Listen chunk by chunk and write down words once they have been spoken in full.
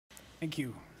Thank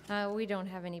you. We don't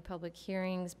have any public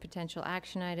hearings, potential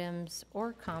action items,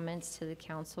 or comments to the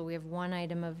council. We have one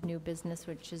item of new business,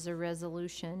 which is a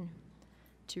resolution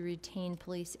to retain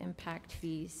police impact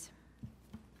fees.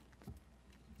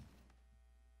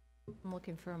 I'm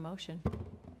looking for a motion.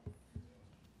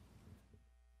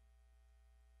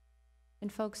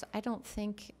 And folks, I don't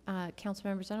think, council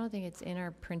members, I don't think it's in our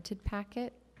printed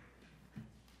packet.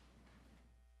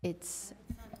 It's,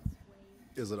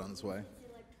 Is it on its way?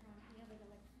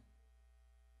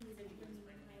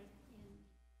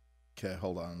 Okay,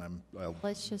 hold on.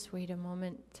 let's just wait a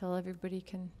moment till everybody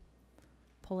can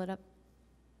pull it up.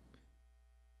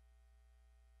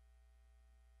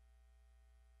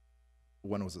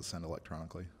 When was it sent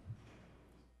electronically?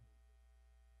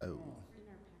 Oh,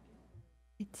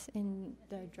 It's in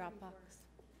the Dropbox.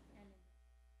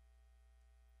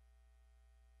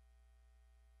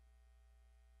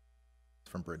 it's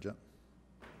from Bridget.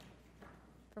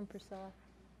 From Priscilla.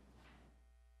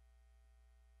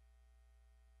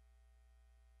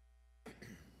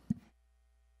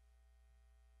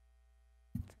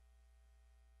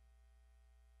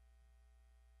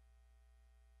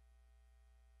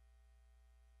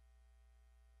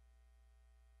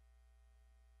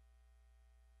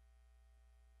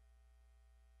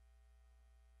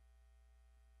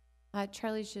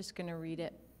 Charlie's just going to read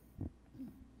it.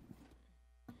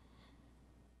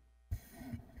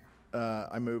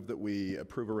 I move that we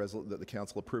approve that the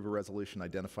council approve a resolution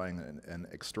identifying an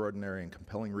extraordinary and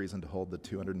compelling reason to hold the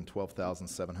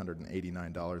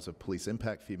 $212,789 of police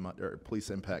impact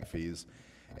fees,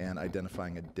 and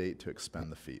identifying a date to expend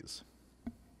the fees.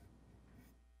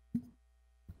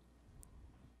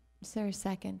 Is there a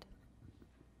second?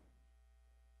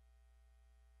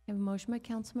 I have a motion by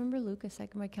Councilmember Luke, a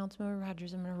second by Councilmember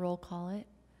Rogers. I'm going to roll call it.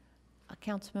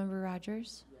 Councilmember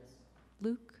Rogers? Yes.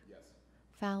 Luke? Yes.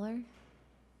 Fowler?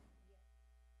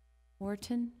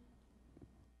 Wharton?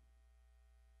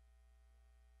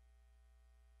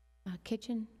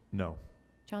 Kitchen? No.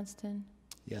 Johnston?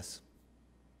 Yes.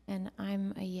 And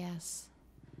I'm a yes.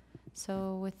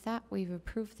 So with that, we've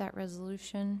approved that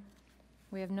resolution.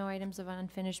 We have no items of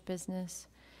unfinished business.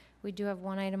 We do have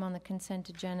one item on the consent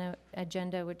agenda,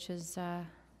 which is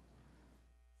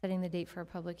setting the date for a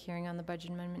public hearing on the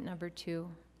budget amendment number 2.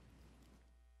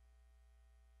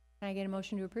 Can I get a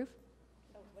motion to approve?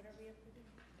 Oh, what are we approving?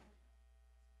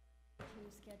 New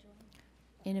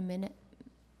scheduling? In a minute.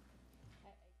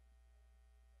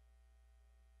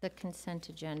 The consent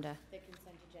agenda. The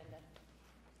consent agenda.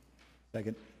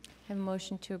 Second. I have a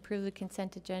motion to approve the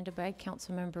consent agenda by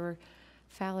Councilmember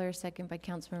Fowler, second by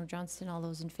Councilmember Johnston. All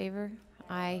those in favor?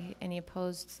 Aye. Any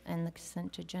opposed? And the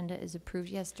consent agenda is approved.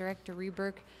 Yes, Director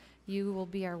Reberg, you will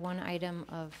be our one item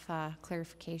of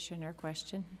clarification or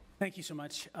question. Thank you so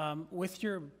much. With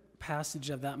your passage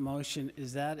of that motion,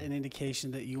 is that an indication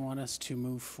that you want us to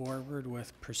move forward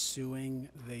with pursuing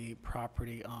the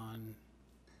property on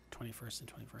 21st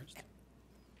and 21st?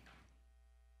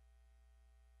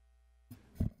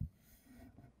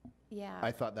 Yeah.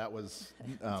 I thought that was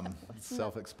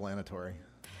self-explanatory.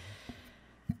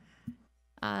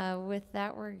 With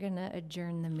that, we're going to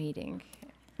adjourn the meeting.